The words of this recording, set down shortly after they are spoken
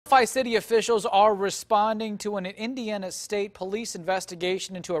Delphi city officials are responding to an Indiana State Police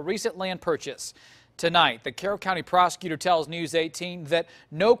investigation into a recent land purchase. Tonight, the Carroll County prosecutor tells News 18 that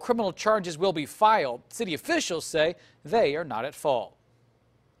no criminal charges will be filed. City officials say they are not at fault.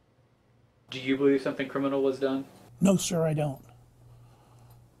 Do you believe something criminal was done? No, sir, I don't.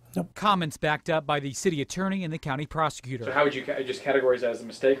 Nope. Comments backed up by the city attorney and the county prosecutor. So how would you just categorize that as a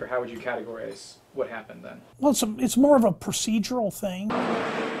mistake, or how would you categorize what happened then? Well, it's more of a procedural thing.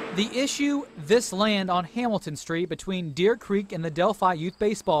 The issue, this land on Hamilton Street between Deer Creek and the Delphi youth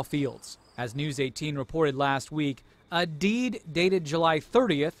baseball fields. As News 18 reported last week, a deed dated July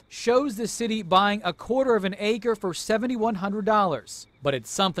 30th shows the city buying 1/4 of an acre for $7,100. But it's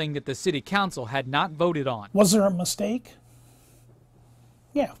something that the city council had not voted on. Was there a mistake?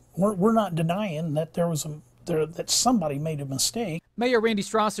 Yeah, we're not denying that that somebody made a mistake. Mayor Randy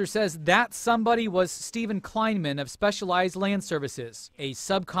Strasser says that somebody was Stephen Kleinman of Specialized Land Services, a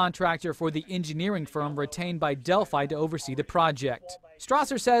subcontractor for the engineering firm retained by Delphi to oversee the project.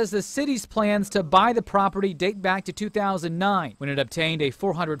 Strasser says the city's plans to buy the property date back to 2009, when it obtained a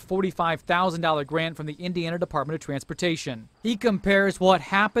 $445,000 grant from the Indiana Department of Transportation. He compares what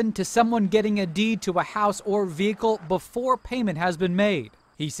happened to someone getting a deed to a house or vehicle before payment has been made.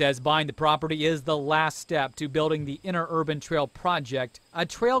 He says buying the property is the last step to building the Interurban Trail project, a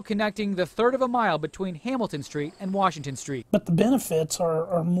trail connecting the 1/3 of a mile between Hamilton Street and Washington Street. But the benefits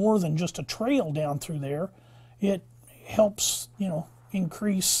are more than just a trail down through there. It helps,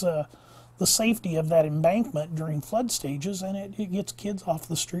 increase the safety of that embankment during flood stages, and it gets kids off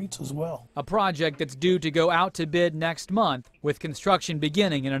the streets as well. A project that's due to go out to bid next month, with construction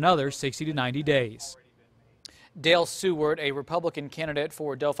beginning in another 60 to 90 days. Dale Seward, a Republican candidate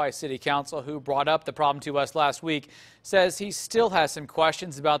for Delphi City Council who brought up the problem to us last week, says he still has some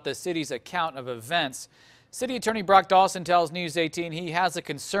questions about the city's account of events. City Attorney Brock Dawson tells News 18 he has a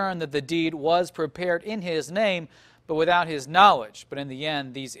concern that the deed was prepared in his name, but without his knowledge. But in the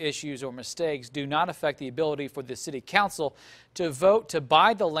end, these issues or mistakes do not affect the ability for the City Council to vote to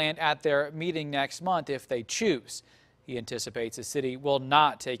buy the land at their meeting next month if they choose. He anticipates the city will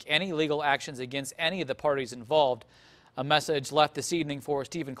not take any legal actions against any of the parties involved. A message left this evening for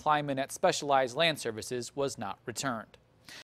Stephen Kleinman at Specialized Land Services was not returned.